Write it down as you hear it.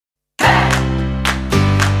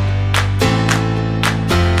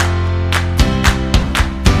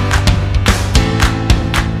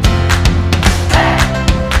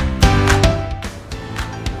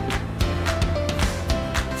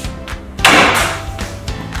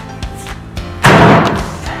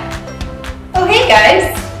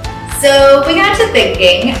So we got to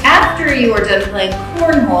thinking, after you were done playing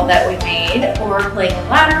cornhole that we made, or playing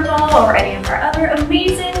ladder ball, or any of our other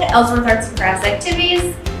amazing Ellsworth Arts and Crafts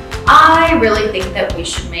activities, I really think that we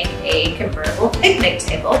should make a convertible picnic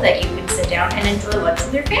table that you can sit down and enjoy lunch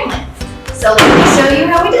with your family. So let me show you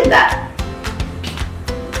how we did that.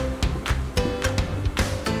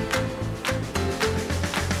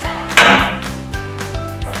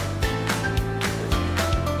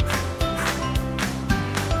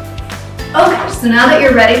 Okay, so now that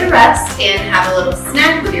you're ready to rest and have a little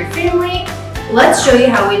snack with your family, let's show you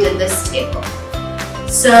how we did this table.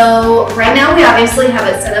 So right now we obviously have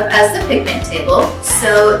it set up as the picnic table.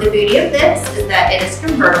 So the beauty of this is that it is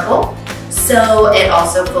convertible. So it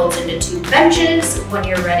also folds into 2 benches when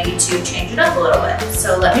you're ready to change it up a little bit.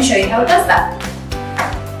 So let me show you how it does that.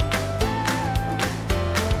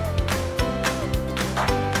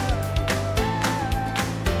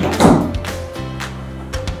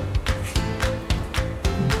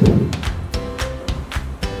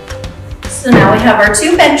 So now we have our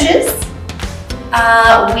 2 benches.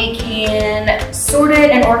 We can sort it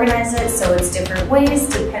and organize it so it's different ways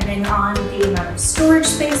depending on the amount of storage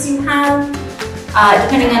space you have,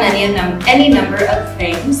 depending on any number of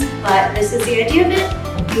things. But this is the idea of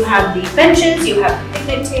it. You have the benches, you have the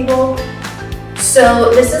picnic table. So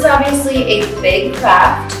this is obviously a big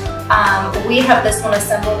craft. We have this one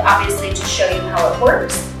assembled obviously to show you how it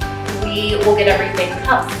works. We will get everything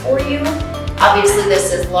cut for you. Obviously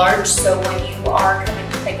this is large, so when you are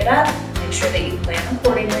coming to pick it up, make sure that you plan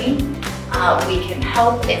accordingly. We can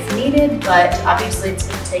help if needed, but obviously it's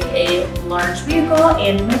going to take a large vehicle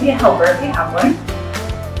and maybe a helper if you have one.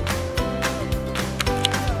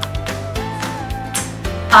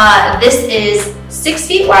 This is 6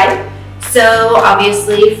 feet wide, so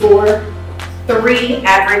obviously for 3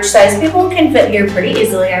 average sized people can fit here pretty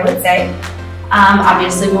easily, I would say.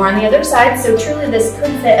 Obviously more on the other side, so truly this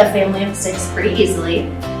could fit a family of 6 pretty easily.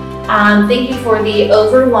 Thank you for the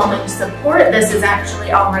overwhelming support. This is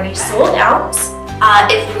actually already sold out.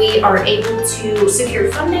 If we are able to secure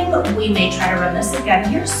funding, we may try to run this again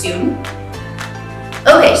here soon.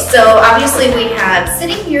 Okay, so obviously we have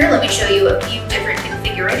sitting here, let me show you a few different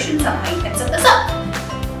configurations on how you can set this up.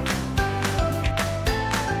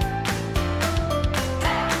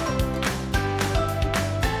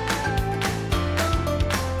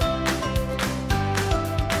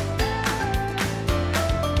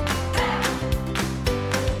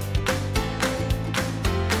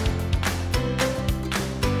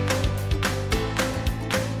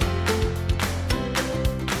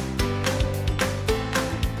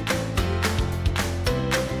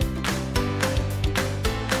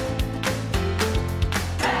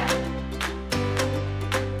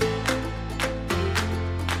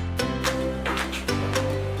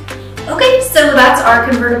 Okay, so that's our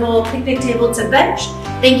convertible picnic table to bench.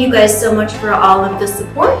 Thank you guys so much for all of the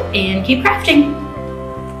support and keep crafting.